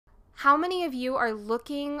How many of you are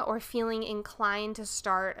looking or feeling inclined to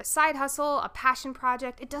start a side hustle, a passion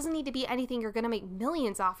project? It doesn't need to be anything you're going to make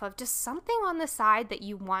millions off of, just something on the side that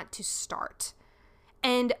you want to start.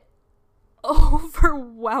 And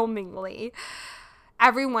overwhelmingly,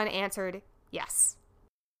 everyone answered yes.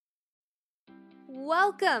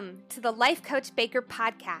 Welcome to the Life Coach Baker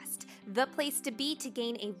podcast, the place to be to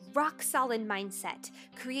gain a rock-solid mindset,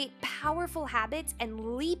 create powerful habits,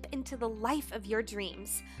 and leap into the life of your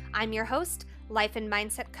dreams. I'm your host, life and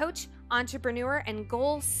mindset coach, entrepreneur, and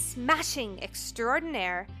goal-smashing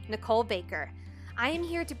extraordinaire, Nicole Baker. I am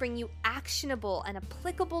here to bring you actionable and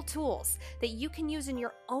applicable tools that you can use in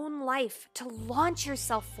your own life to launch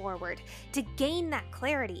yourself forward, to gain that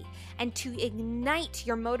clarity, and to ignite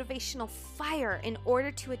your motivational fire in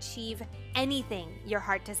order to achieve anything your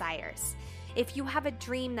heart desires. If you have a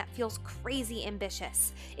dream that feels crazy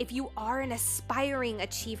ambitious, if you are an aspiring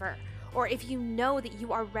achiever, or if you know that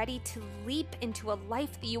you are ready to leap into a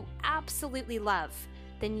life that you absolutely love,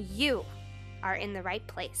 then you are in the right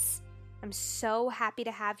place. I'm so happy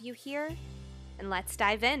to have you here, and let's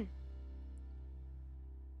dive in.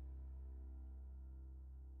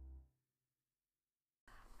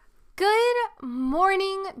 Good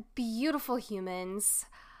morning, beautiful humans.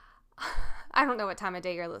 I don't know what time of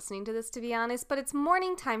day you're listening to this, to be honest, but it's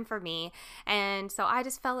morning time for me, and so I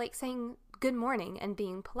just felt like saying good morning and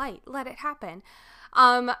being polite. Let it happen.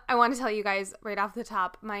 I want to tell you guys right off the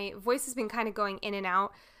top, my voice has been kind of going in and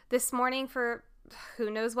out this morning for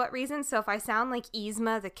who knows what reason. So if I sound like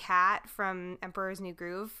Yzma the cat from Emperor's New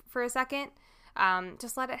Groove for a second,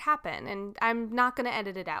 just let it happen. And I'm not going to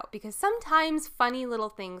edit it out because sometimes funny little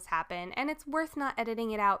things happen and it's worth not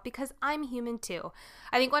editing it out because I'm human too.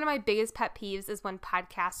 I think one of my biggest pet peeves is when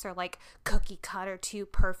podcasts are like cookie cutter too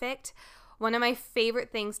perfect. One of my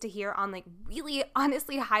favorite things to hear on like really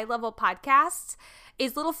honestly high level podcasts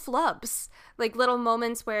is little flubs, like little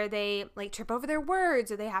moments where they like trip over their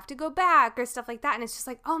words or they have to go back or stuff like that. And it's just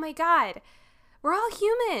like, oh my God, we're all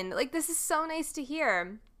human. Like, this is so nice to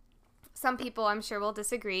hear. Some people I'm sure will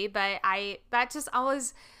disagree, but that just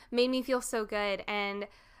always made me feel so good. And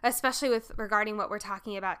especially with regarding what we're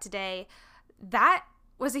talking about today, that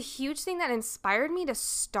was a huge thing that inspired me to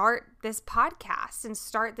start this podcast and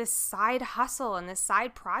start this side hustle and this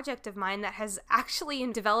side project of mine that has actually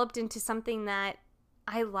developed into something that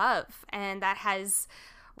I love and that has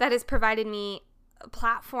provided me a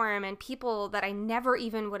platform, and people that I never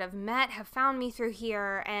even would have met have found me through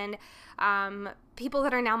here, and people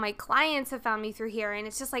that are now my clients have found me through here. And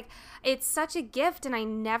it's just like, it's such a gift, and I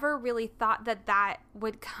never really thought that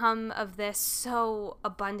would come of this so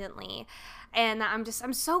abundantly. And I'm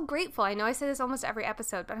so grateful. I know I say this almost every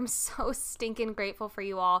episode, but I'm so stinking grateful for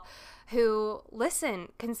you all who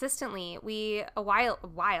listen consistently. A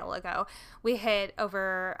while ago, we hit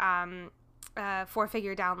over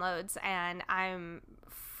 4-figure downloads, and I'm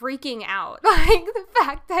freaking out. Like, the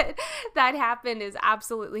fact that happened is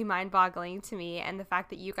absolutely mind-boggling to me, and the fact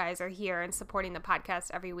that you guys are here and supporting the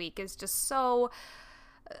podcast every week is just so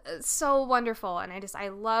wonderful. And I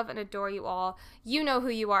love and adore you all. You know who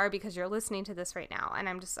you are because you're listening to this right now, and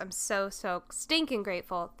I'm so stinking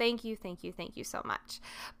grateful. Thank you so much.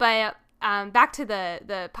 But back to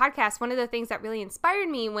the podcast. One of the things that really inspired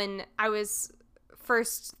me when I was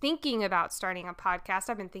first thinking about starting a podcast,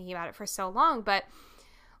 I've been thinking about it for so long, but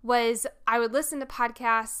was I would listen to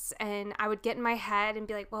podcasts and I would get in my head and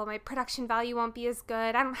be like, well, my production value won't be as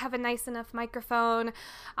good. I don't have a nice enough microphone.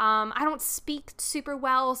 I don't speak super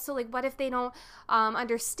well. So like, what if they don't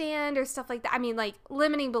understand or stuff like that? I mean, like,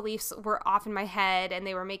 limiting beliefs were off in my head and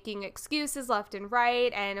they were making excuses left and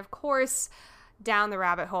right. And of course, down the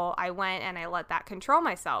rabbit hole I went, and I let that control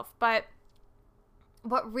myself. But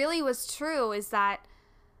what really was true is that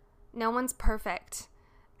no one's perfect.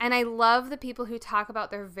 And I love the people who talk about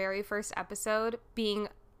their very first episode being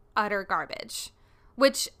utter garbage,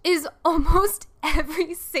 which is almost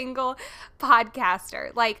every single podcaster.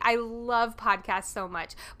 Like, I love podcasts so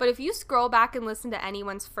much. But if you scroll back and listen to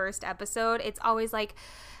anyone's first episode, it's always like,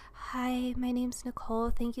 hi, my name's Nicole.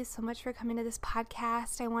 Thank you so much for coming to this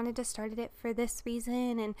podcast. I wanted to start it for this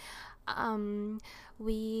reason. And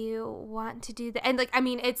we want to do that. And like, I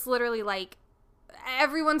mean, it's literally like,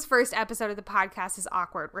 everyone's first episode of the podcast is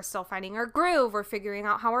awkward. We're still finding our groove. We're figuring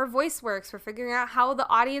out how our voice works. We're figuring out how the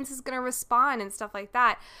audience is going to respond and stuff like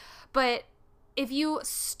that. But if you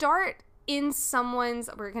start in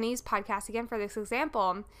we're going to use podcast again for this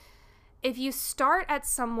example. If you start at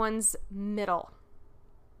someone's middle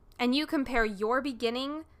and you compare your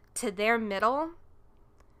beginning to their middle,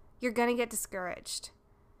 you're going to get discouraged.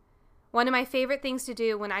 One of my favorite things to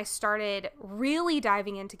do when I started really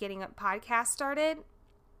diving into getting a podcast started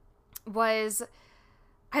was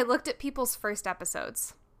I looked at people's first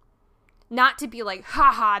episodes. Not to be like,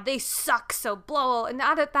 haha, they suck, so blow, and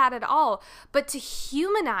not at that at all, but to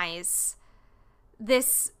humanize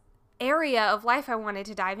this area of life I wanted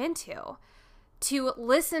to dive into. To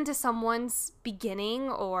listen to someone's beginning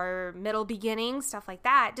or middle beginning, stuff like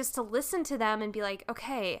that, just to listen to them and be like,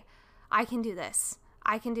 okay, I can do this.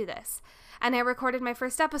 I can do this. And I recorded my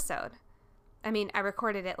first episode. I mean, I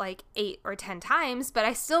recorded it like 8 or 10 times, but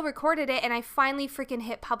I still recorded it and I finally freaking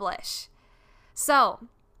hit publish. So,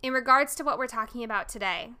 in regards to what we're talking about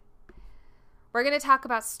today, we're going to talk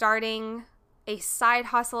about starting a side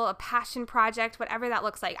hustle, a passion project, whatever that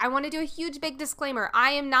looks like. I want to do a huge big disclaimer.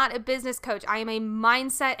 I am not a business coach. I am a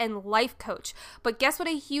mindset and life coach. But guess what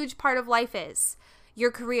a huge part of life is?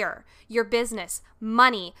 Your career, your business,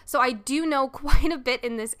 money. So I do know quite a bit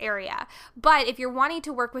in this area. But if you're wanting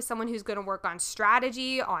to work with someone who's going to work on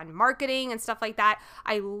strategy, on marketing and stuff like that,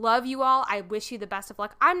 I love you all. I wish you the best of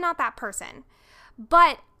luck. I'm not that person.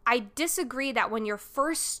 But I disagree that when you're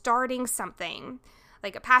first starting something,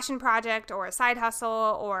 like a passion project or a side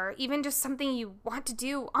hustle or even just something you want to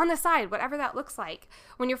do on the side, whatever that looks like.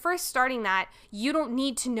 When you're first starting that, you don't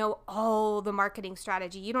need to know all the marketing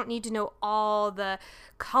strategy. You don't need to know all the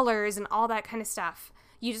colors and all that kind of stuff.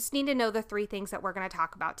 You just need to know the 3 things that we're going to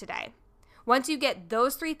talk about today. Once you get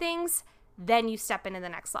those 3 things, then you step into the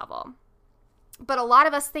next level. But a lot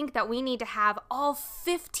of us think that we need to have all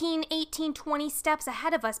 15, 18, 20 steps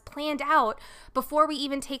ahead of us planned out before we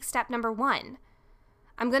even take step number 1.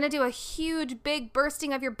 I'm going to do a huge, big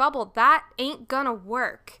bursting of your bubble. That ain't going to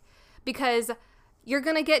work because you're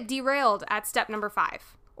going to get derailed at step number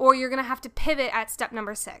 5, or you're going to have to pivot at step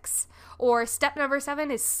number 6, or step number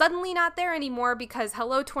 7 is suddenly not there anymore because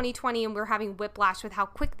hello 2020 and we're having whiplash with how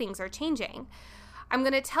quick things are changing. I'm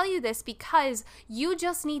going to tell you this because you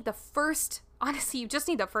just need the first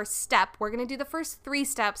step. We're going to do the first 3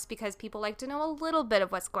 steps because people like to know a little bit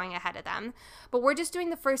of what's going ahead of them, but we're just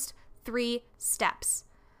doing the first 3 steps.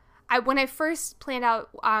 When I first planned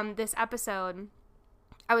out this episode,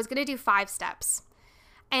 I was going to do 5 steps.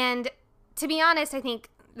 And to be honest, I think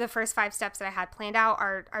the first 5 steps that I had planned out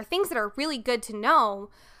are things that are really good to know.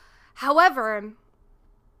 However,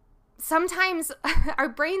 sometimes our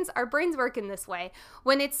brains work in this way.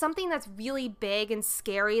 When it's something that's really big and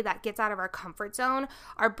scary that gets out of our comfort zone,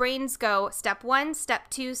 our brains go step 1, step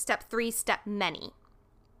 2, step 3, step many.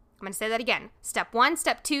 I'm going to say that again. Step 1,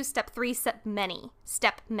 step 2, step 3, step many.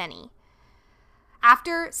 Step many.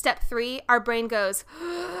 After step 3, our brain goes,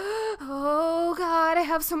 oh God, I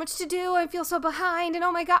have so much to do. I feel so behind and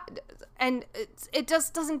oh my God. And it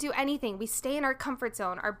just doesn't do anything. We stay in our comfort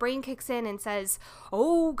zone. Our brain kicks in and says,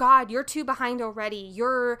 oh God, you're too behind already.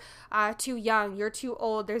 You're too young. You're too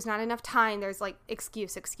old. There's not enough time. There's like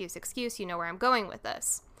excuse. You know where I'm going with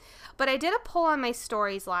this. But I did a poll on my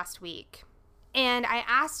stories last week. And I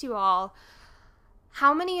asked you all,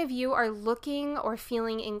 how many of you are looking or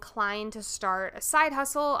feeling inclined to start a side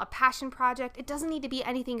hustle, a passion project? It doesn't need to be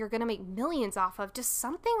anything you're going to make millions off of, just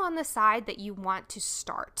something on the side that you want to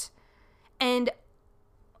start. And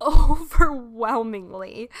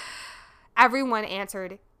overwhelmingly, everyone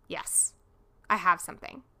answered, yes, I have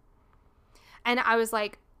something. And I was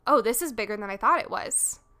like, oh, this is bigger than I thought it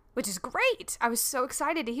was, which is great. I was so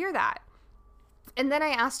excited to hear that. And then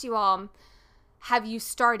I asked you all, have you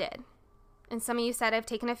started? And some of you said I've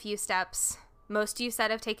taken a few steps. Most of you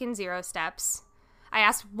said I've taken 0 steps. I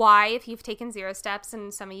asked why if you've taken 0 steps,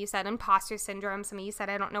 and some of you said imposter syndrome. Some of you said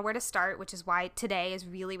I don't know where to start, which is why today is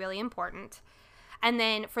really, really important. And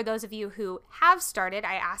then for those of you who have started,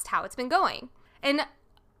 I asked how it's been going. And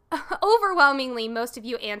overwhelmingly, most of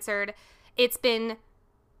you answered, it's been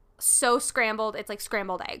so scrambled, it's like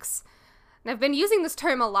scrambled eggs. And I've been using this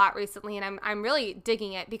term a lot recently, and I'm really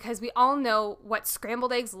digging it because we all know what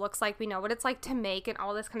scrambled eggs looks like. We know what it's like to make and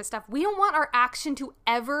all this kind of stuff. We don't want our action to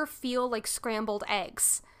ever feel like scrambled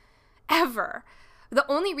eggs. Ever.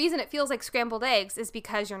 The only reason it feels like scrambled eggs is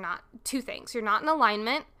because you're not 2 things. You're not in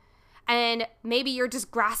alignment, and maybe you're just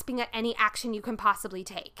grasping at any action you can possibly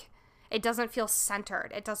take. It doesn't feel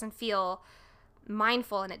centered. It doesn't feel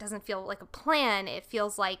mindful, and it doesn't feel like a plan. It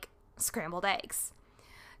feels like scrambled eggs.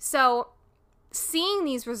 So seeing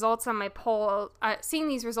these results on my poll, seeing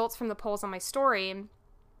these results from the polls on my story,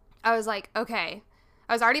 I was like, okay,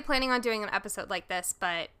 I was already planning on doing an episode like this,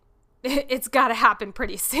 but it's got to happen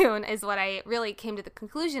pretty soon is what I really came to the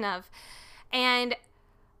conclusion of. And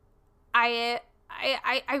I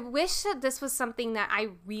wish that this was something that I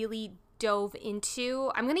really dove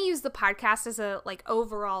into. I'm going to use the podcast as a like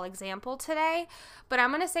overall example today, but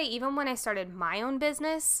I'm going to say even when I started my own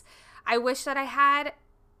business, I wish that I had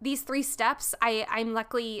these 3 steps, I'm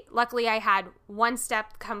luckily I had one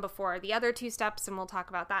step come before the other 2 steps, and we'll talk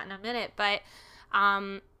about that in a minute. But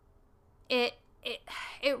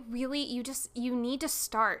it really, you need to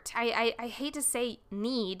start. I hate to say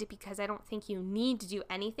need, because I don't think you need to do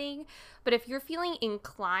anything, but if you're feeling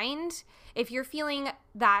inclined, if you're feeling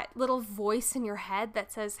that little voice in your head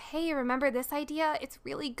that says, hey, remember this idea? It's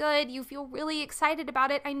really good. You feel really excited about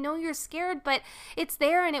it. I know you're scared, but it's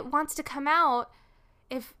there and it wants to come out.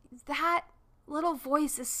 If that little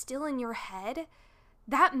voice is still in your head,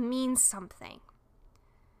 that means something.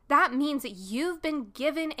 That means that you've been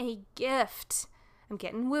given a gift. I'm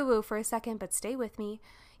getting woo-woo for a second, but stay with me.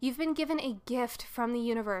 You've been given a gift from the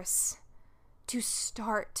universe to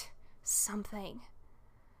start something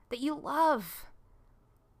that you love.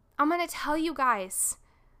 I'm going to tell you guys,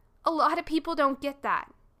 a lot of people don't get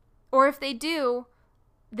that. Or if they do,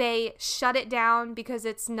 they shut it down because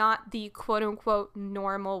it's not the quote-unquote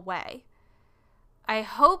normal way. I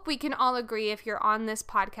hope we can all agree, if you're on this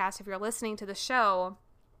podcast, if you're listening to the show,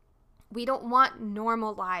 we don't want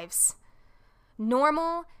normal lives.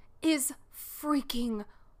 Normal is freaking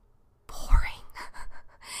boring.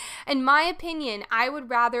 In my opinion, I would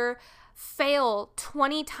rather fail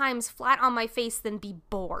 20 times flat on my face than be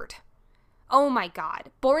bored. Oh my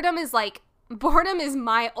God. Boredom is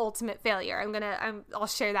my ultimate failure. I'll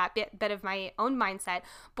share that bit of my own mindset.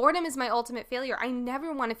 Boredom is my ultimate failure. I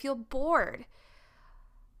never want to feel bored.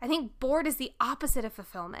 I think bored is the opposite of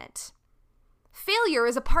fulfillment. Failure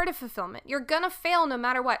is a part of fulfillment. You're gonna fail no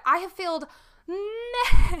matter what. I have failed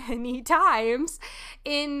many times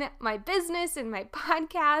in my business, in my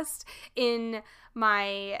podcast, in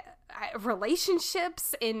my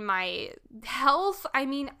relationships, in my health. I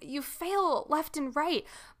mean, you fail left and right,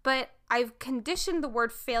 but I've conditioned the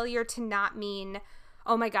word failure to not mean,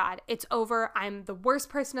 oh my God, it's over. I'm the worst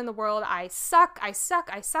person in the world. I suck.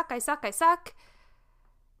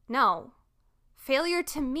 No. Failure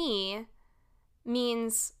to me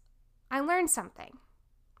means I learned something.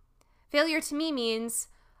 Failure to me means,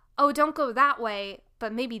 oh, don't go that way,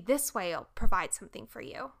 but maybe this way will provide something for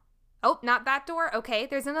you. Oh, not that door? Okay,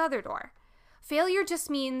 there's another door. Failure just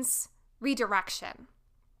means redirection.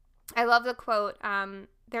 I love the quote,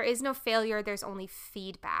 there is no failure, there's only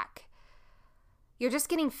feedback. You're just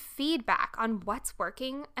getting feedback on what's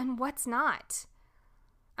working and what's not.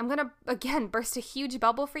 I'm going to, again, burst a huge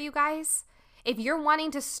bubble for you guys. If you're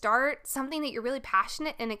wanting to start something that you're really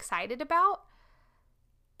passionate and excited about,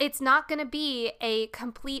 it's not going to be a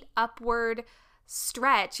complete upward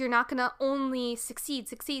stretch. You're not going to only succeed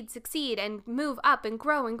and move up and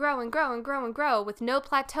grow with no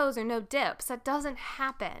plateaus or no dips. That doesn't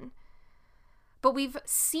happen. But we've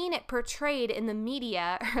seen it portrayed in the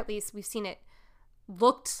media, or at least we've seen it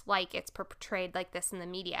looked like it's portrayed like this in the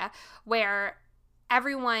media, where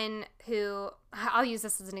everyone who, I'll use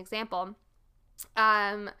this as an example,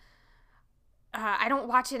 I don't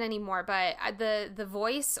watch it anymore, but the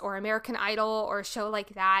Voice or American Idol or a show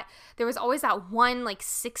like that, there was always that one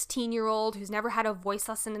 16-year-old who's never had a voice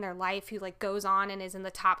lesson in their life who goes on and is in the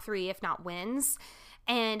top 3, if not wins.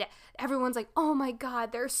 And everyone's like, oh my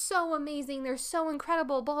God, they're so amazing. They're so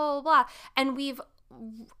incredible, blah, blah, blah. And we've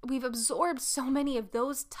absorbed so many of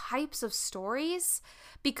those types of stories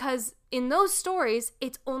because in those stories,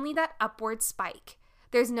 it's only that upward spike.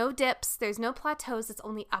 There's no dips, there's no plateaus, it's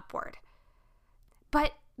only upward.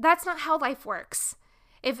 But that's not how life works.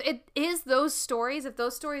 If it is those stories, if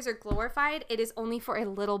those stories are glorified, it is only for a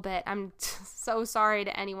little bit. I'm so sorry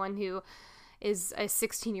to anyone who is a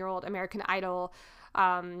 16-year-old American Idol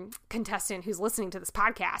contestant who's listening to this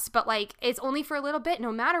podcast. But it's only for a little bit.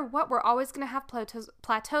 No matter what, we're always going to have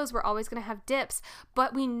plateaus. We're always going to have dips.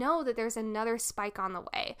 But we know that there's another spike on the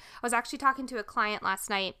way. I was actually talking to a client last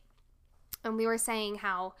night, and we were saying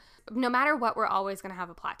how no matter what, we're always going to have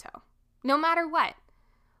a plateau. No matter what.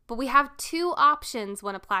 But we have 2 options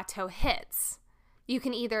when a plateau hits. You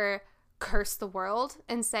can either curse the world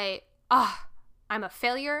and say, I'm a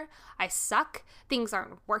failure. I suck. Things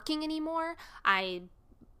aren't working anymore. I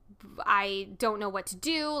don't know what to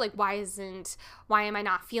do. Why am I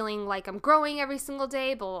not feeling like I'm growing every single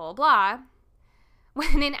day? Blah, blah, blah.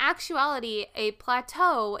 When in actuality, a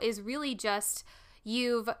plateau is really just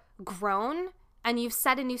you've grown and you've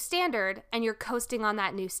set a new standard and you're coasting on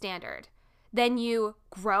that new standard. Then you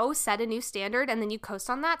grow, set a new standard, and then you coast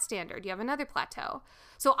on that standard. You have another plateau.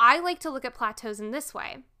 So I like to look at plateaus in this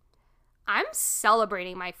way. I'm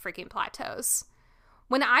celebrating my freaking plateaus.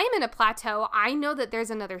 When I'm in a plateau, I know that there's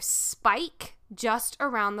another spike just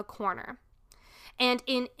around the corner. And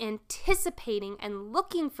in anticipating and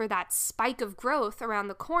looking for that spike of growth around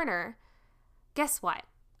the corner, guess what?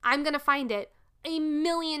 I'm going to find it a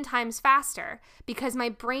million times faster because my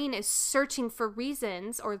brain is searching for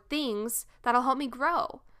reasons or things that'll help me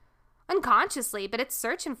grow. Unconsciously, but it's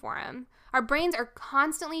searching for them. Our brains are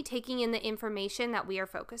constantly taking in the information that we are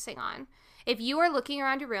focusing on. If you are looking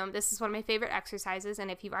around your room, this is one of my favorite exercises, and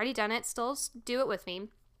if you've already done it, still do it with me.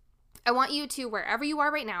 I want you to, wherever you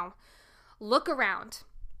are right now, look around.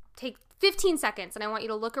 Take 15 seconds, and I want you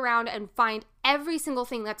to look around and find every single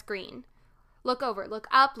thing that's green. Look over, look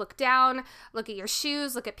up, look down, look at your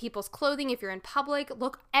shoes, look at people's clothing if you're in public,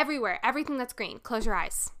 look everywhere, everything that's green. Close your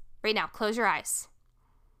eyes. Right now, close your eyes.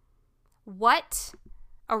 What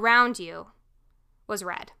around you was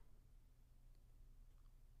red?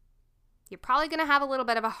 You're probably going to have a little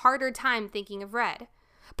bit of a harder time thinking of red.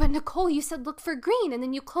 But Nicole, you said look for green, and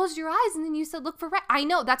then you closed your eyes, and then you said look for red. I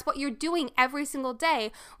know, that's what you're doing every single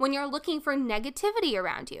day when you're looking for negativity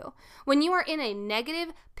around you. When you are in a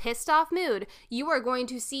negative, pissed off mood, you are going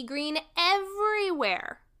to see green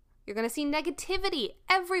everywhere. You're going to see negativity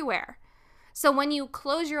everywhere. So when you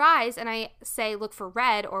close your eyes and I say look for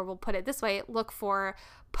red, or we'll put it this way, look for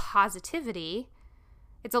positivity,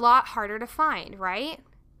 it's a lot harder to find, right?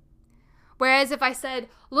 Whereas if I said,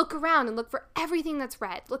 look around and look for everything that's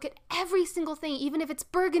red, look at every single thing, even if it's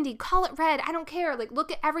burgundy, call it red, I don't care. Like,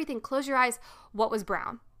 look at everything, close your eyes. What was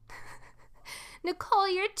brown? Nicole,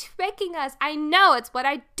 you're tricking us. I know, it's what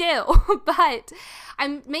I do. But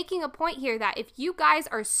I'm making a point here that if you guys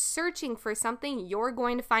are searching for something, you're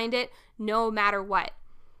going to find it no matter what.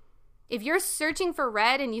 If you're searching for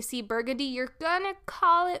red and you see burgundy, you're gonna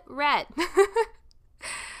call it red.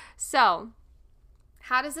 So,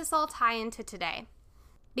 how does this all tie into today?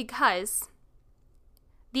 Because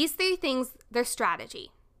these three things, they're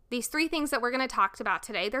strategy. These three things that we're going to talk about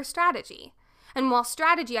today, they're strategy. And while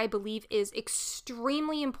strategy, I believe, is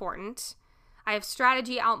extremely important, I have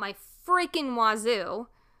strategy out my freaking wazoo.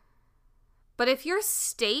 But if your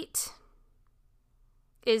state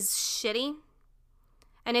is shitty,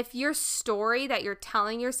 and if your story that you're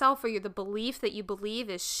telling yourself or the belief that you believe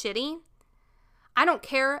is shitty, I don't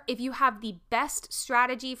care if you have the best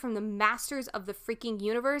strategy from the masters of the freaking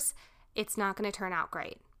universe, it's not going to turn out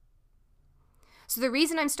great. So the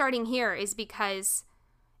reason I'm starting here is because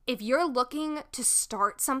if you're looking to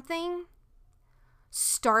start something,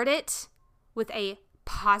 start it with a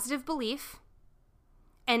positive belief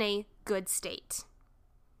and a good state.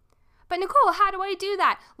 But Nicole, how do I do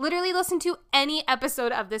that? Literally listen to any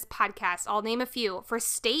episode of this podcast. I'll name a few. For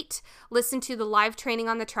state, listen to the live training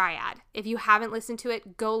on the triad. If you haven't listened to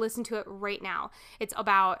it, go listen to it right now. It's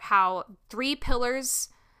about how 3 pillars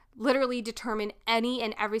literally determine any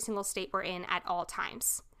and every single state we're in at all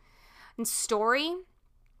times. In story,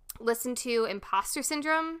 listen to imposter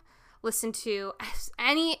syndrome. Listen to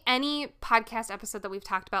any podcast episode that we've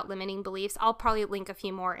talked about limiting beliefs. I'll probably link a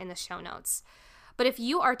few more in the show notes. But if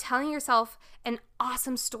you are telling yourself an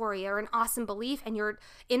awesome story or an awesome belief and you're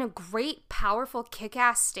in a great, powerful,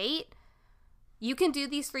 kick-ass state, you can do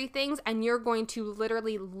these 3 things and you're going to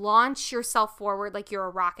literally launch yourself forward like you're a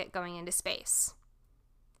rocket going into space.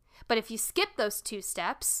 But if you skip those 2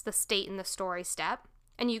 steps, the state and the story step,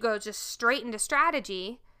 and you go just straight into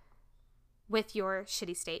strategy with your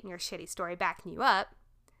shitty state and your shitty story backing you up,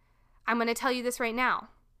 I'm going to tell you this right now.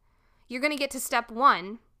 You're going to get to step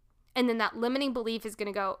 1, and then that limiting belief is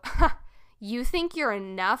going to go, you think you're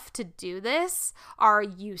enough to do this? Are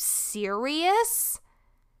you serious?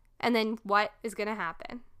 And then what is going to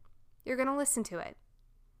happen? You're going to listen to it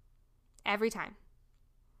every time.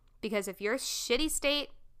 Because if your shitty state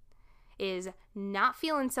is not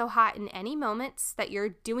feeling so hot in any moments that you're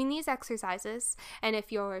doing these exercises, and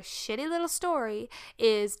if your shitty little story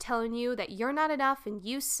is telling you that you're not enough and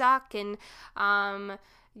you suck and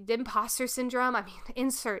the imposter syndrome, I mean,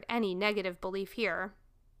 insert any negative belief here,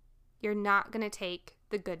 you're not going to take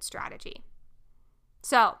the good strategy.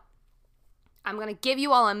 So, I'm going to give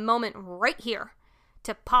you all a moment right here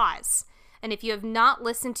to pause. And if you have not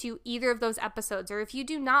listened to either of those episodes, or if you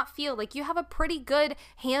do not feel like you have a pretty good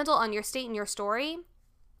handle on your state and your story,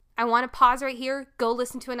 I want to pause right here, go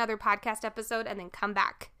listen to another podcast episode, and then come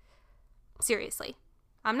back. Seriously.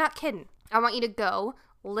 I'm not kidding. I want you to go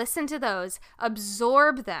listen to those,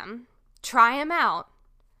 absorb them, try them out,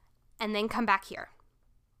 and then come back here.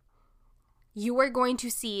 You are going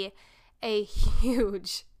to see a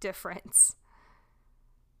huge difference.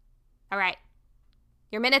 All right,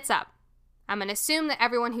 your minute's up. I'm going to assume that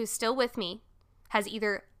everyone who's still with me has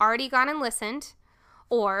either already gone and listened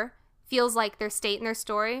or feels like their state and their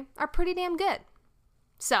story are pretty damn good.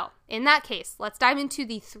 So, in that case, let's dive into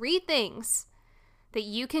the 3 things that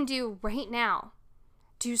you can do right now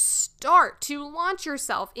to start to launch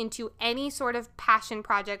yourself into any sort of passion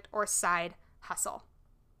project or side hustle.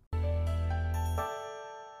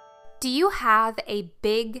 Do you have a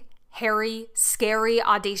big, hairy, scary,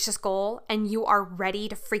 audacious goal and you are ready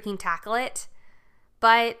to freaking tackle it?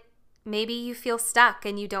 But maybe you feel stuck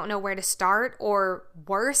and you don't know where to start, or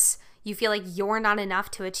worse, you feel like you're not enough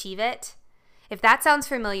to achieve it? If that sounds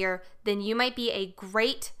familiar, then you might be a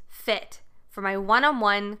great fit for my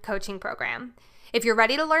one-on-one coaching program. If you're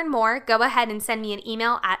ready to learn more, go ahead and send me an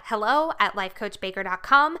email at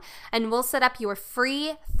hello@lifecoachbaker.com and we'll set up your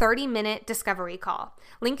free 30-minute discovery call.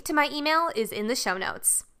 Link to my email is in the show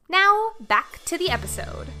notes. Now, back to the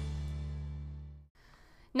episode.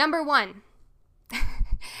 Number 1.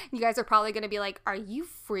 You guys are probably going to be like, are you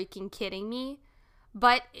freaking kidding me?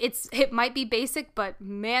 But it might be basic, but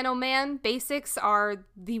man, oh man, basics are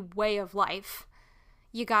the way of life.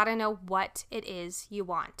 You got to know what it is you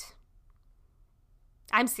want.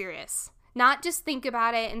 I'm serious. Not just think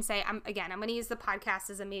about it and say, I'm going to use the podcast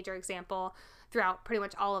as a major example throughout pretty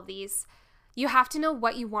much all of these. You have to know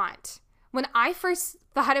what you want. When I first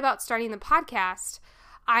thought about starting the podcast,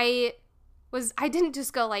 I didn't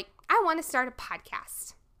just go like, I want to start a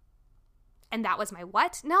podcast. And that was my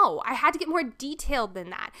what? No, I had to get more detailed than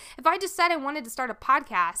that. If I just said I wanted to start a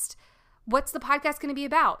podcast, what's the podcast going to be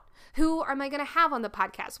about? Who am I going to have on the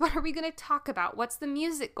podcast? What are we going to talk about? What's the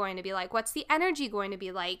music going to be like? What's the energy going to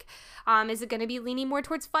be like? Is it going to be leaning more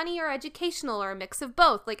towards funny or educational or a mix of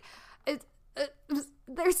both? Like,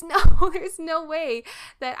 there's no way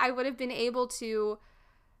that I would have been able to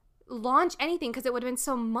launch anything because it would have been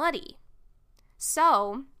so muddy.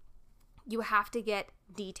 So you have to get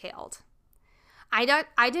detailed.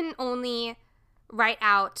 I didn't only write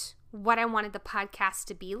out what I wanted the podcast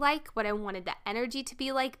to be like, what I wanted the energy to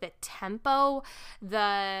be like, the tempo,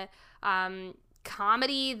 the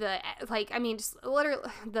comedy, just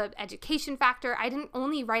literally the education factor. I didn't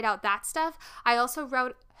only write out that stuff. I also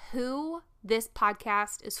wrote who this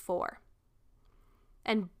podcast is for.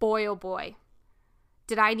 And boy, oh boy,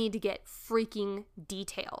 did I need to get freaking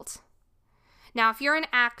detailed. Now, if you're an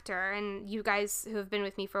actor, and you guys who have been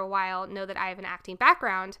with me for a while know that I have an acting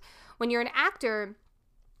background, when you're an actor,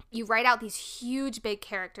 you write out these huge, big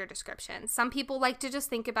character descriptions. Some people like to just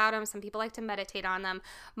think about them. Some people like to meditate on them.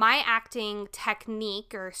 My acting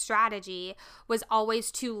technique or strategy was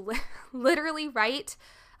always to literally write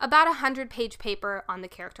about 100-page paper on the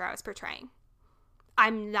character I was portraying.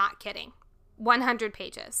 I'm not kidding. 100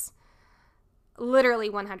 pages. Literally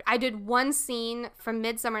 100. I did one scene from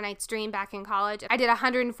Midsummer Night's Dream back in college. I did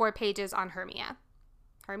 104 pages on Hermia.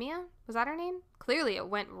 Hermia? Was that her name? Clearly it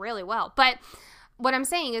went really well. But what I'm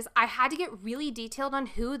saying is I had to get really detailed on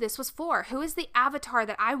who this was for. Who is the avatar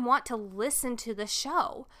that I want to listen to the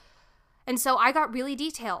show? And so I got really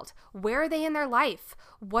detailed. Where are they in their life?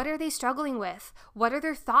 What are they struggling with? What are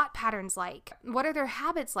their thought patterns like? What are their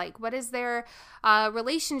habits like? What is their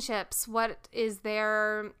relationships? What is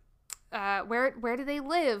their... where do they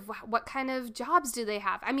live? What kind of jobs do they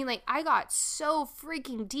have? I mean, like, I got so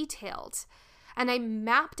freaking detailed, and I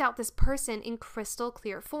mapped out this person in crystal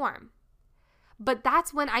clear form. But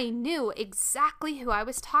that's when I knew exactly who I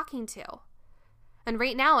was talking to. And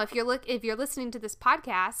right now, if you're listening to this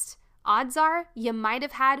podcast, odds are you might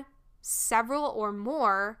have had several or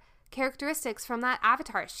more characteristics from that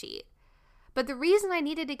avatar sheet. But the reason I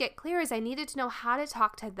needed to get clear is I needed to know how to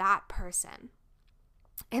talk to that person.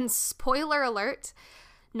 And spoiler alert,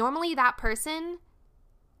 normally that person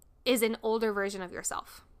is an older version of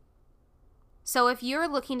yourself. So if you're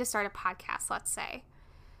looking to start a podcast, let's say,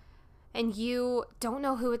 and you don't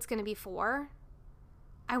know who it's going to be for,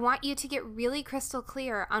 I want you to get really crystal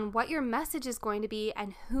clear on what your message is going to be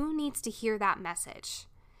and who needs to hear that message.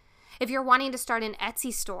 If you're wanting to start an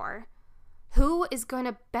Etsy store, who is going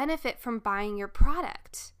to benefit from buying your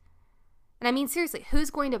product? And I mean, seriously, who's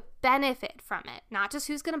going to benefit from it? Not just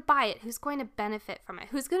who's going to buy it, who's going to benefit from it?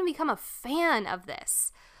 Who's going to become a fan of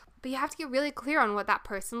this? But you have to get really clear on what that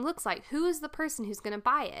person looks like. Who is the person who's going to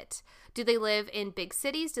buy it? Do they live in big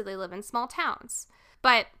cities? Do they live in small towns?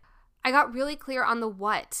 But I got really clear on the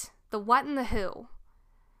what and the who.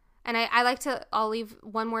 And I'll leave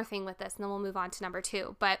one more thing with this and then we'll move on to number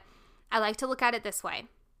 2. But I like to look at it this way.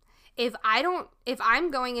 If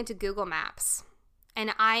I'm going into Google Maps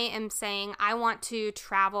and I am saying I want to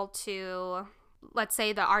travel to, let's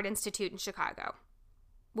say, the Art Institute in Chicago,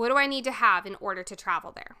 what do I need to have in order to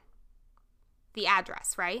travel there? The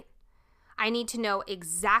address, right? I need to know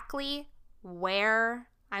exactly where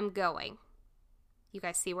I'm going. You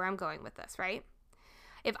guys see where I'm going with this, right?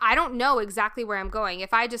 If I don't know exactly where I'm going,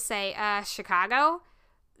 if I just say, Chicago's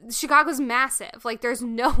massive. Like, there's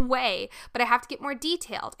no way, but I have to get more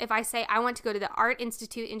detailed. If I say I want to go to the Art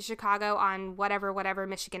Institute in Chicago on whatever,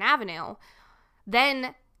 Michigan Avenue,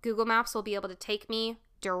 then Google Maps will be able to take me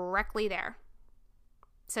directly there.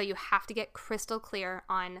 So you have to get crystal clear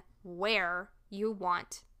on where you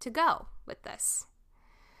want to go with this.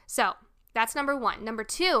 So that's number 1. Number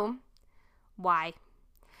 2, why?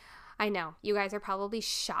 I know you guys are probably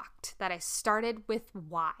shocked that I started with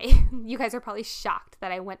why. You guys are probably shocked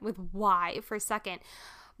that I went with why for a second.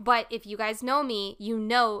 But if you guys know me, you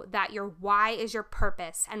know that your why is your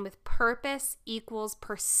purpose. And with purpose equals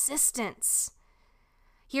persistence.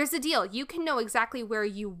 Here's the deal. You can know exactly where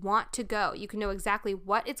you want to go. You can know exactly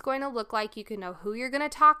what it's going to look like. You can know who you're going to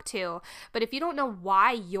talk to. But if you don't know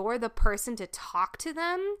why you're the person to talk to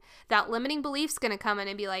them, that limiting belief's going to come in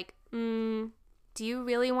and be like, do you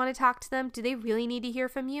really want to talk to them? Do they really need to hear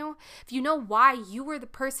from you? If you know why you were the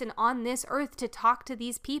person on this earth to talk to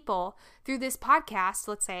these people through this podcast,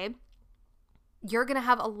 let's say, you're going to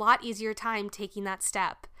have a lot easier time taking that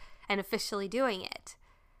step and officially doing it.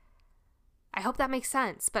 I hope that makes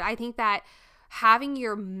sense. But I think that having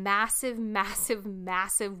your massive, massive,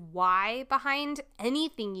 massive why behind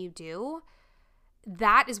anything you do,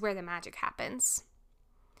 that is where the magic happens.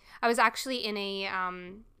 I was actually in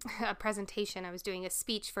a presentation. I was doing a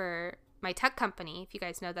speech for my tech company. If you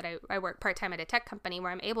guys know that I work part-time at a tech company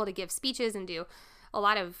where I'm able to give speeches and do a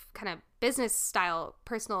lot of kind of business style,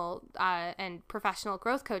 personal and professional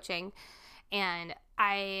growth coaching. And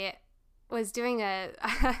I was doing a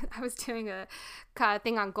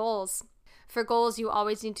thing on goals. For goals, you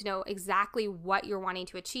always need to know exactly what you're wanting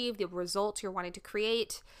to achieve, the result you're wanting to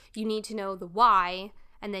create. You need to know the why,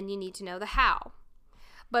 and then you need to know the how.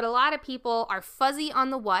 But a lot of people are fuzzy on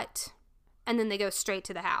the what, and then they go straight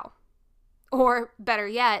to the how. Or better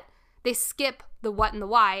yet, they skip the what and the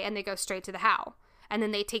why, and they go straight to the how. And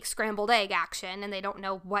then they take scrambled egg action, and they don't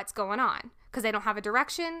know what's going on because they don't have a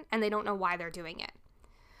direction, and they don't know why they're doing it.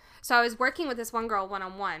 So I was working with this one girl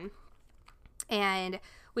one-on-one, and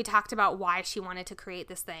we talked about why she wanted to create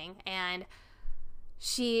this thing. And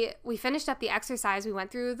we finished up the exercise. We went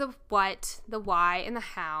through the what, the why, and the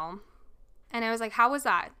how. And I was like, how was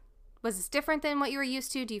that? Was this different than what you were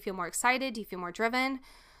used to? Do you feel more excited? Do you feel more driven?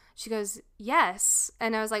 She goes, yes.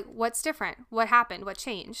 And I was like, what's different? What happened? What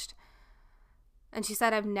changed? And she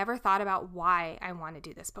said, I've never thought about why I want to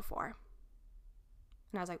do this before.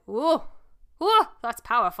 And I was like, ooh, that's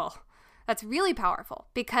powerful. That's really powerful,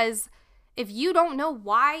 because if you don't know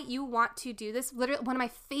why you want to do this, literally one of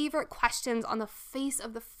my favorite questions on the face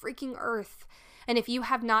of the freaking earth. And if you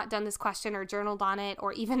have not done this question or journaled on it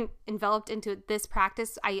or even enveloped into this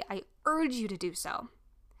practice, I urge you to do so.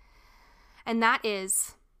 And that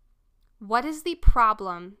is, what is the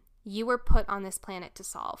problem you were put on this planet to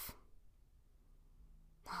solve?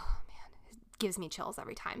 Oh man, it gives me chills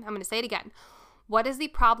every time. I'm going to say it again. What is the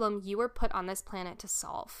problem you were put on this planet to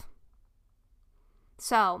solve?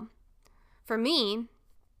 So, for me,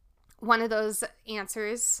 one of those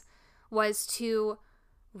answers was to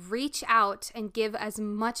reach out and give as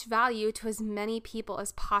much value to as many people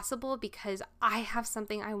as possible, because I have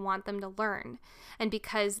something I want them to learn, and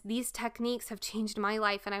because these techniques have changed my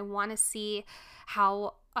life, and I want to see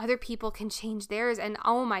how other people can change theirs. And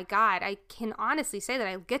oh my God, I can honestly say that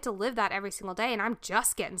I get to live that every single day, and I'm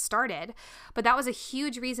just getting started. But that was a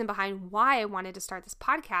huge reason behind why I wanted to start this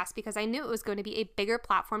podcast, because I knew it was going to be a bigger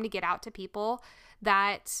platform to get out to people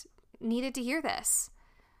that needed to hear this.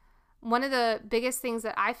 One of the biggest things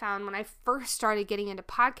that I found when I first started getting into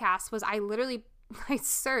podcasts was I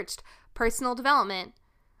searched personal development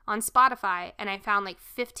on Spotify, and I found like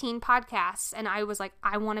 15 podcasts, and I was like,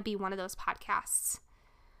 I want to be one of those podcasts.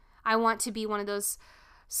 I want to be one of those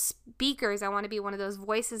speakers. I want to be one of those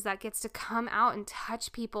voices that gets to come out and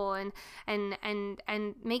touch people and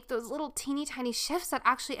make those little teeny tiny shifts that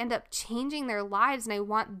actually end up changing their lives. And I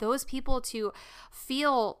want those people to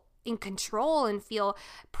feel in control and feel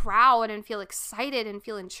proud and feel excited and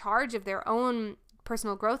feel in charge of their own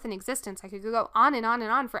personal growth and existence. I could go on and on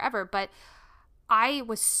and on forever, but I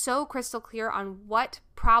was so crystal clear on what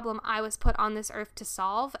problem I was put on this earth to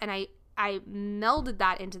solve, and I melded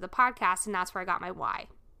that into the podcast, and that's where I got my why.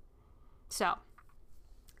 So,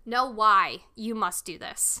 know why you must do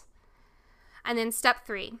this. And then step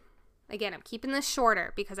 3. Again, I'm keeping this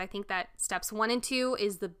shorter because I think that steps 1 and 2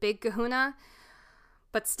 is the big kahuna.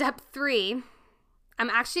 But step 3,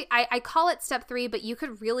 I call it step 3, but you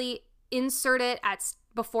could really insert it at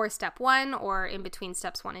before step 1 or in between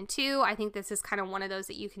steps 1 and 2. I think this is kind of one of those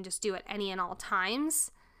that you can just do at any and all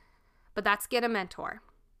times. But that's get a mentor.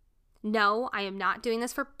 No, I am not doing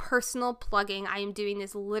this for personal plugging. I am doing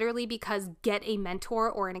this literally because get a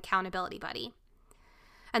mentor or an accountability buddy.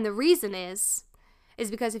 And the reason is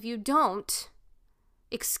because if you don't,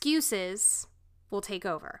 excuses will take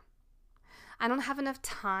over. I don't have enough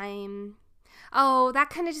time. Oh, that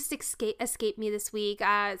kind of just escaped me this week.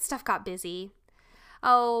 Stuff got busy.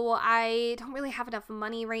 Oh, I don't really have enough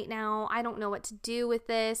money right now. I don't know what to do with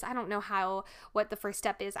this. I don't know what the first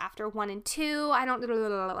step is after 1 and 2. I don't, blah, blah,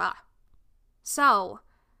 blah, blah. So,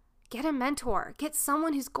 get a mentor. Get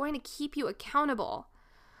someone who's going to keep you accountable.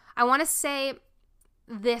 I want to say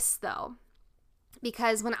this, though,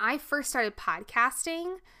 because when I first started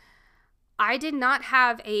podcasting, I did not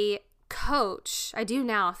have a coach. I do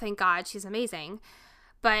now, thank God. She's amazing.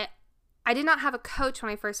 But I did not have a coach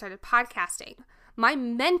when I first started podcasting. My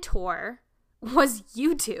mentor was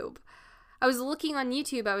YouTube. I was looking on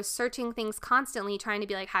YouTube. I was searching things constantly, trying to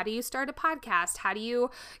be like, how do you start a podcast? How do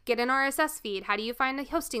you get an RSS feed? How do you find a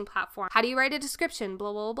hosting platform? How do you write a description?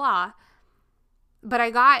 Blah, blah, blah. But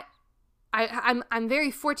I'm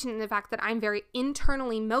very fortunate in the fact that I'm very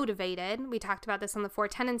internally motivated. We talked about this on the 4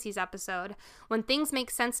 Tendencies episode. When things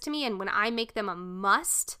make sense to me and when I make them a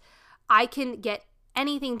must, I can get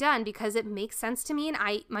anything done because it makes sense to me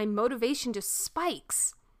and my motivation just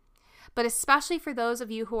spikes. But especially for those of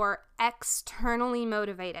you who are externally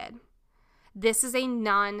motivated, this is a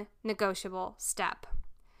non-negotiable step.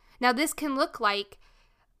 Now, this can look like,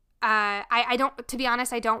 to be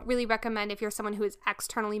honest, I don't really recommend, if you're someone who is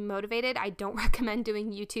externally motivated, I don't recommend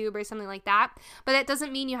doing YouTube or something like that. But that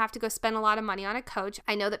doesn't mean you have to go spend a lot of money on a coach.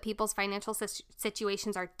 I know that people's financial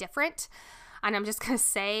situations are different. And I'm just going to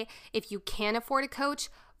say, if you can afford a coach,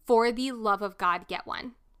 for the love of God, get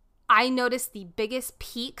one. I notice the biggest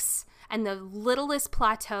peaks and the littlest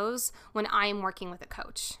plateaus when I am working with a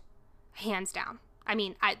coach. Hands down. I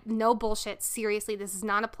mean, no bullshit. Seriously, this is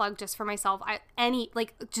not a plug just for myself.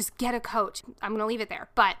 Just get a coach. I'm going to leave it there.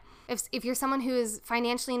 But if you're someone who is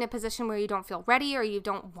financially in a position where you don't feel ready or you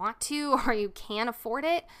don't want to or you can't afford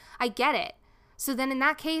it, I get it. So then in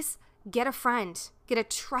that case, get a friend. Get a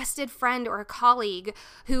trusted friend or a colleague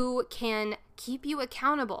who can keep you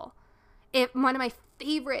accountable. One of my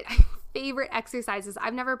favorite exercises,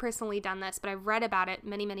 I've never personally done this, but I've read about it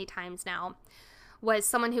many, many times now, was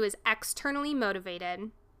someone who is externally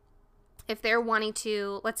motivated. If they're wanting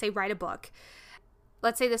to, let's say, write a book.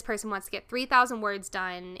 Let's say this person wants to get 3,000 words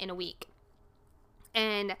done in a week.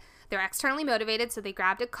 And they're externally motivated, so they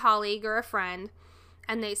grabbed a colleague or a friend,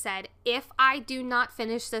 and they said, if I do not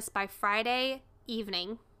finish this by Friday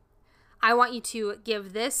evening, I want you to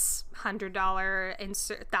give this $100,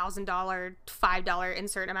 insert $1,000, $5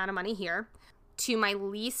 insert amount of money here to my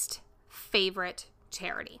least favorite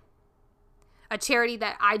charity. A charity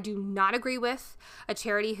that I do not agree with, a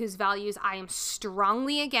charity whose values I am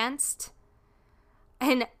strongly against.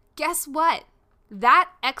 And guess what?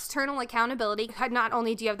 That external accountability, not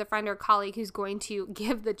only do you have the friend or colleague who's going to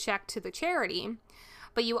give the check to the charity,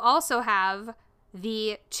 but you also have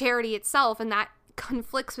the charity itself, and that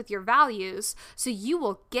conflicts with your values, so you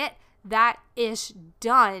will get that ish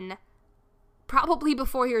done probably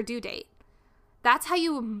before your due date. That's how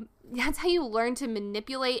you learn to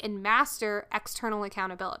manipulate and master external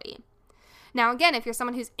accountability. Now, again, if you're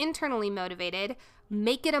someone who's internally motivated,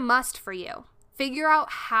 make it a must for you. Figure out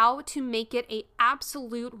how to make it a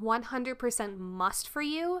absolute 100% must for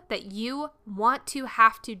you, that you want to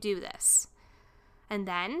have to do this. And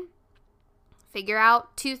then figure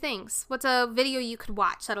out 2 things. What's a video you could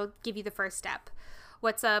watch that'll give you the first step?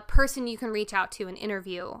 What's a person you can reach out to and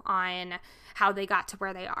interview on how they got to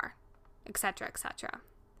where they are, etc., etc.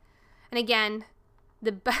 And again,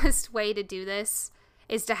 the best way to do this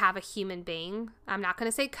is to have a human being. I'm not going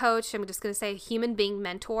to say coach. I'm just going to say human being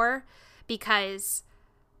mentor, because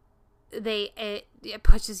it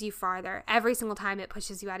pushes you farther. Every single time it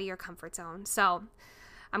pushes you out of your comfort zone. So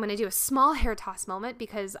I'm going to do a small hair toss moment,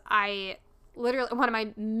 because one of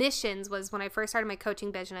my missions was when I first started my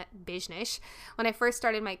coaching business,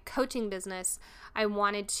 I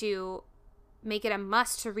wanted to make it a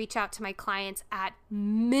must to reach out to my clients at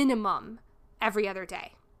minimum every other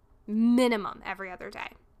day. Minimum every other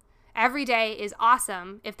day. Every day is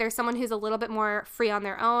awesome. If there's someone who's a little bit more free on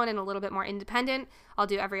their own and a little bit more independent, I'll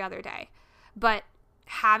do every other day. But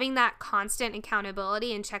having that constant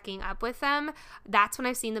accountability and checking up with them, that's when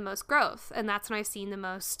I've seen the most growth. And that's when I've seen the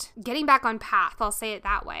most getting back on path. I'll say it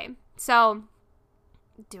that way. So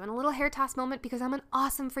doing a little hair toss moment, because I'm an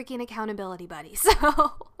awesome freaking accountability buddy.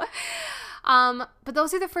 So, but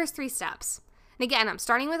those are the first 3 steps. And again, I'm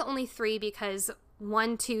starting with only 3 because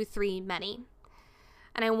 1, 2, 3, many.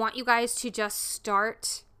 And I want you guys to just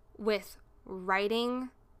start with writing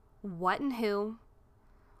what and who,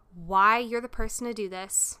 why you're the person to do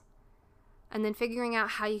this, and then figuring out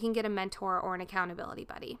how you can get a mentor or an accountability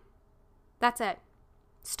buddy. That's it.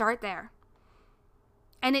 Start there.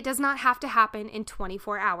 And it does not have to happen in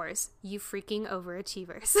 24 hours, you freaking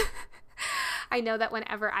overachievers. I know that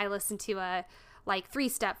whenever I listen to a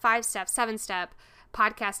 3-step, 5-step, 7-step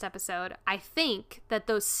podcast episode, I think that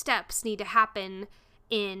those steps need to happen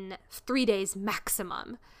in 3 days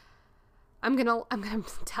maximum. I'm gonna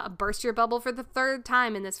burst your bubble for the 3rd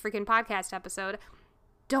time in this freaking podcast episode.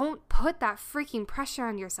 Don't put that freaking pressure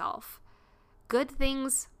on yourself. Good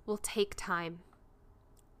things will take time.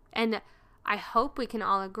 And I hope we can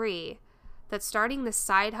all agree that starting this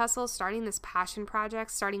side hustle, starting this passion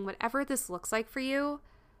project, starting whatever this looks like for you,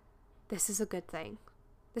 this is a good thing.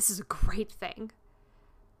 This is a great thing.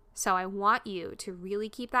 So I want you to really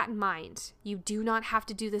keep that in mind. You do not have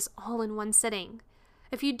to do this all in one sitting.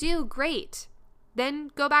 If you do, great.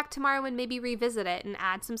 Then go back tomorrow and maybe revisit it and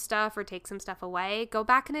add some stuff or take some stuff away. Go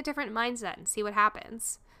back in a different mindset and see what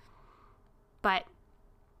happens. But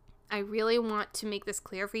I really want to make this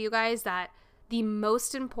clear for you guys that the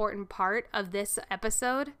most important part of this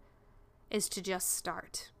episode is to just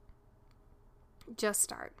start. Just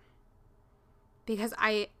start. Because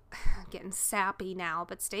I'm getting sappy now,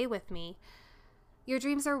 but stay with me. Your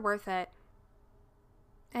dreams are worth it.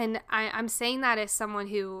 And I'm saying that as someone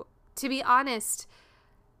who, to be honest,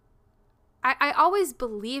 I always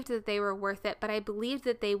believed that they were worth it, but I believed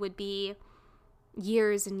that they would be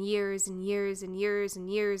years and years and years and years and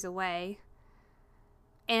years away.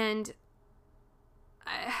 And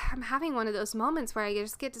I'm having one of those moments where I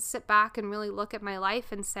just get to sit back and really look at my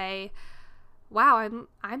life and say, wow,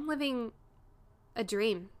 I'm living a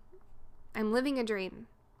dream. I'm living a dream.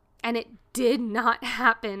 And it did not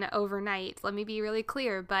happen overnight. Let me be really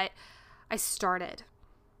clear, but I started.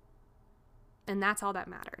 And that's all that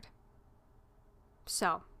mattered.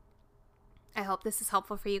 So I hope this is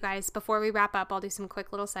helpful for you guys. Before we wrap up, I'll do some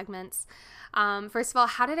quick little segments. First of all,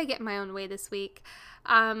 how did I get in my own way this week?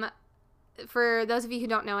 For those of you who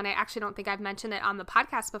don't know, and I actually don't think I've mentioned it on the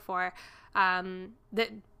podcast before,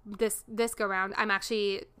 that this go round, I'm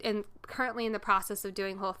actually currently in the process of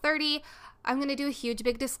doing Whole30. I'm going to do a huge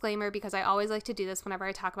big disclaimer because I always like to do this whenever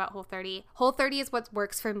I talk about Whole30. Whole30 is what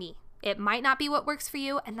works for me. It might not be what works for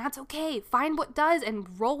you, and that's okay. Find what does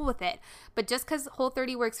and roll with it. But just because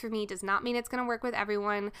Whole30 works for me does not mean it's going to work with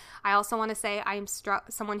everyone. I also want to say I am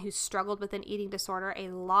someone who struggled with an eating disorder a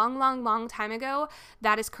long, long, long time ago.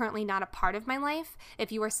 That is currently not a part of my life.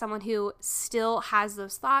 If you are someone who still has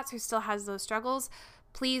those thoughts or still has those struggles,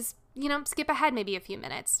 please, skip ahead maybe a few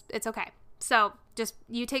minutes. It's okay. So just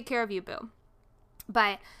you take care of you, boo.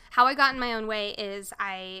 But how I got in my own way is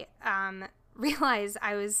I realized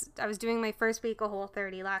I was doing my first week of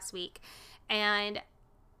Whole30 last week, and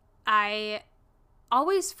I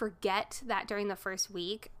always forget that during the first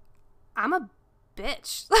week I'm a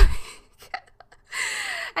bitch.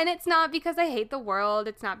 And it's not because I hate the world.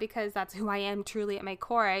 It's not because that's who I am truly at my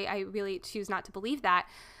core. I really choose not to believe that.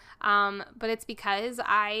 But it's because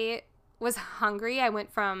I was hungry. I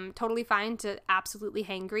went from totally fine to absolutely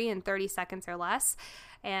hangry in 30 seconds or less.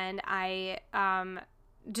 And I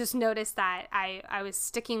just noticed that I was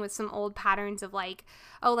sticking with some old patterns of I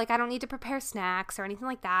don't need to prepare snacks or anything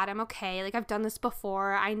like that. I'm okay. I've done this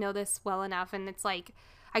before. I know this well enough. And it's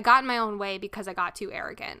I got in my own way because I got too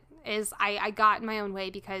arrogant. I got in my own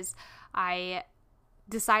way because I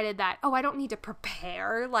decided that, I don't need to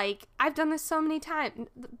prepare. I've done this so many times.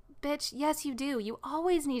 Bitch, yes, you do. You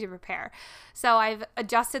always need to prepare. So I've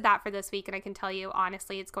adjusted that for this week, and I can tell you,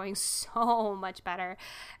 honestly, it's going so much better,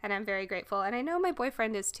 and I'm very grateful. And I know my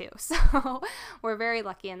boyfriend is too, so we're very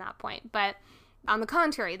lucky in that point. But on the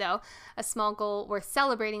contrary, though, a small goal worth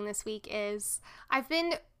celebrating this week is I've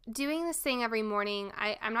been doing this thing every morning.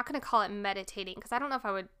 I'm not going to call it meditating because I don't know if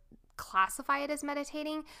I would classify it as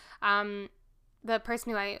meditating. The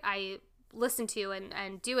person who I listen to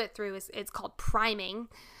and do it through it's called priming.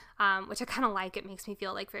 Which I kind of like. It makes me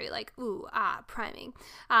feel very priming.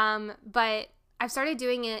 But I've started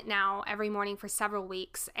doing it now every morning for several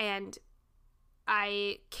weeks, and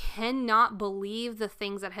I cannot believe the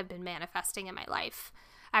things that have been manifesting in my life.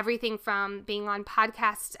 Everything from being on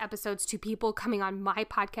podcast episodes to people coming on my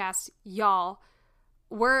podcast. Y'all,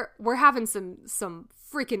 we're having some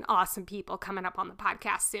freaking awesome people coming up on the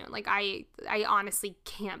podcast soon. I honestly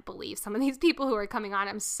can't believe some of these people who are coming on.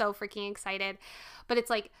 I'm so freaking excited. But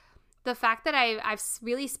it's the fact that I've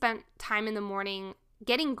really spent time in the morning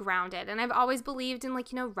getting grounded, and I've always believed in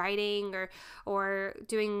writing or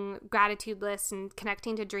doing gratitude lists and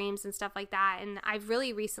connecting to dreams and stuff like that. And I've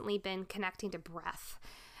really recently been connecting to breath.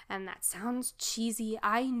 And that sounds cheesy.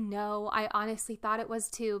 I know. I honestly thought it was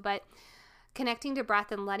too, but connecting to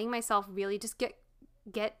breath and letting myself really just get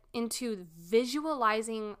get into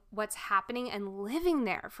visualizing what's happening and living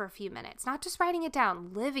there for a few minutes, not just writing it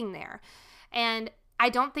down, living there. And I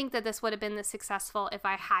don't think that this would have been this successful if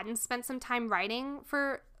I hadn't spent some time writing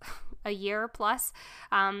for a year plus,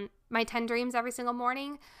 my 10 dreams every single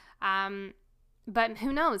morning. But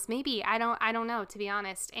who knows? Maybe. I don't know, to be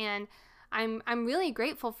honest. And I'm really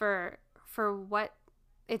grateful for what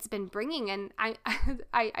it's been bringing. And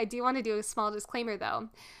I do want to do a small disclaimer though.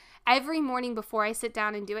 Every morning before I sit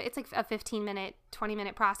down and do it, it's like a 15-minute,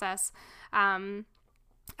 20-minute process.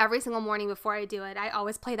 Every single morning before I do it, I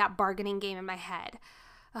always play that bargaining game in my head.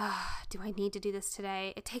 Do I need to do this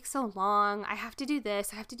today? It takes so long. I have to do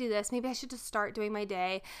this. I have to do this. Maybe I should just start doing my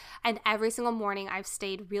day. And every single morning I've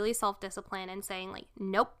stayed really self-disciplined and saying like,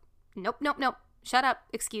 nope. Shut up,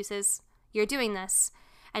 excuses. You're doing this.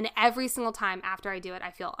 And every single time after I do it,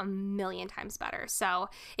 I feel a million times better. So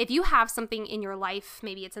if you have something in your life,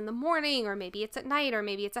 maybe it's in the morning, or maybe it's at night, or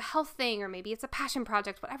maybe it's a health thing, or maybe it's a passion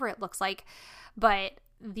project, whatever it looks like, but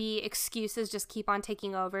the excuses just keep on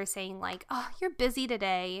taking over, saying like, oh, you're busy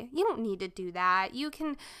today. You don't need to do that. You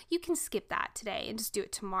can skip that today and just do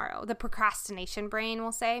it tomorrow. The procrastination brain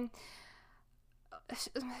will say,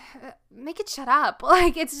 make it shut up.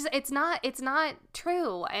 Like it's not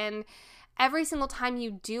true. And every single time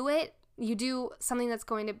you do it, you do something that's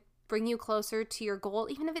going to bring you closer to your goal,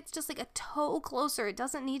 even if it's just like a toe closer. It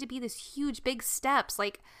doesn't need to be this huge, big steps.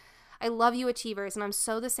 Like, I love you achievers, and I'm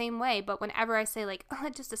so the same way. But whenever I say like, oh,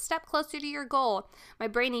 just a step closer to your goal, my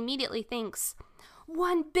brain immediately thinks,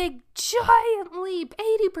 one big giant leap,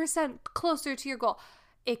 80% closer to your goal.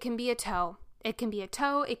 It can be a toe. It can be a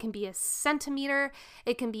toe. It can be a centimeter.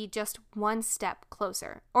 It can be just one step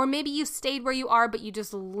closer. Or maybe you stayed where you are, but you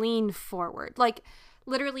just leaned forward. Like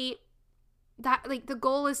literally that, like the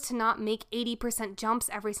goal is to not make 80% jumps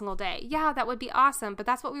every single day. Yeah, that would be awesome. But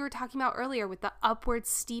that's what we were talking about earlier with the upward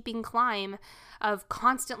steeping climb of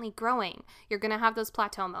constantly growing. You're going to have those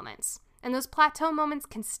plateau moments. And those plateau moments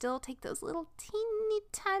can still take those little teeny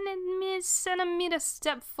tiny centimeter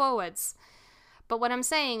step forwards. But what I'm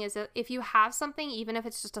saying is that if you have something, even if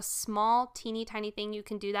it's just a small, teeny tiny thing you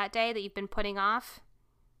can do that day that you've been putting off,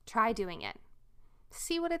 try doing it.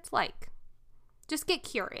 See what it's like. Just get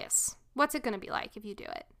curious. What's it going to be like if you do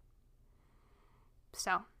it?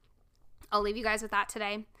 So I'll leave you guys with that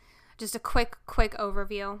today. Just a quick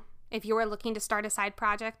overview. If you are looking to start a side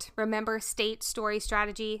project, remember state, story,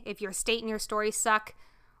 strategy. If your state and your story suck,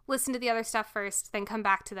 listen to the other stuff first, then come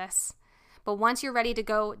back to this. But once you're ready to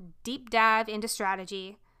go deep dive into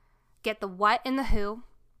strategy, get the what and the who,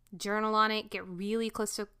 journal on it, get really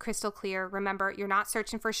crystal clear. Remember, you're not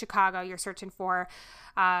searching for Chicago. You're searching for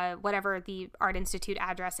whatever the Art Institute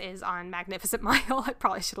address is on Magnificent Mile. I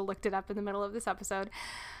probably should have looked it up in the middle of this episode.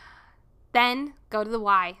 Then go to the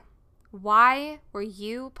why. Why were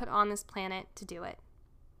you put on this planet to do it?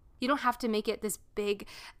 You don't have to make it this big,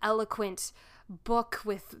 eloquent book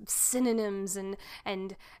with synonyms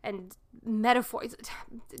and metaphors.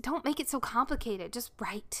 Don't make it so complicated. Just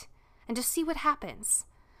write and just see what happens.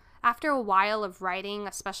 After a while of writing,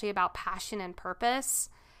 especially about passion and purpose,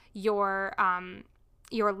 your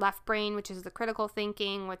left brain, which is the critical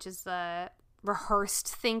thinking, which is the rehearsed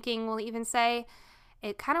thinking, we'll even say,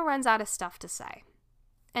 it kind of runs out of stuff to say.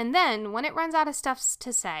 And then when it runs out of stuff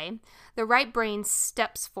to say, the right brain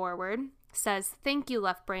steps forward, says, thank you,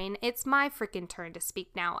 left brain. It's my freaking turn to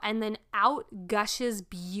speak now. And then out gushes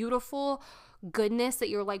beautiful goodness that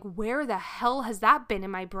you're like, where the hell has that been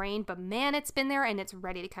in my brain? But man, it's been there and it's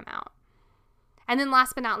ready to come out. And then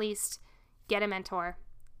last but not least, get a mentor.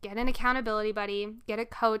 Get an accountability buddy. Get a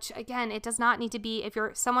coach. Again, it does not need to be, if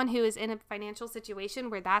you're someone who is in a financial situation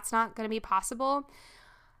where that's not going to be possible,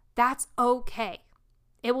 that's okay.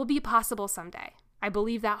 It will be possible someday. I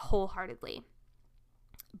believe that wholeheartedly.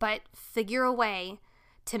 But figure a way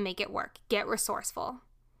to make it work. Get resourceful.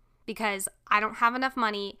 Because I don't have enough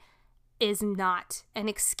money is not an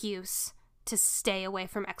excuse to stay away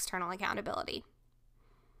from external accountability.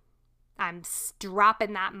 I'm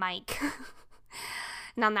dropping that mic.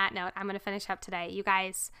 And on that note, I'm going to finish up today. You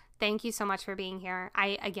guys, thank you so much for being here.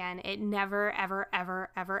 It never, ever, ever,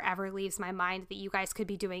 ever, ever leaves my mind that you guys could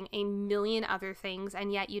be doing a million other things,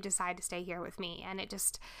 and yet you decide to stay here with me. And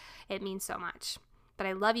it means so much. But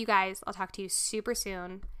I love you guys. I'll talk to you super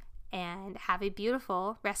soon, and have a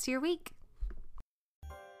beautiful rest of your week.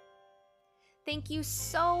 Thank you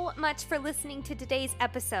so much for listening to today's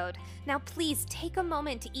episode. Now, please take a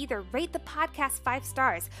moment to either rate the podcast 5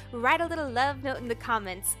 stars, write a little love note in the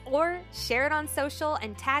comments, or share it on social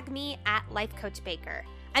and tag me at Life Coach Baker.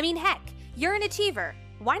 I mean, heck, you're an achiever.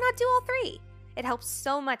 Why not do all 3? It helps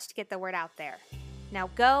so much to get the word out there.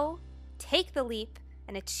 Now go, take the leap,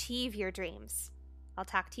 and achieve your dreams. I'll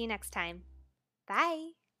talk to you next time.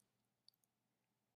 Bye.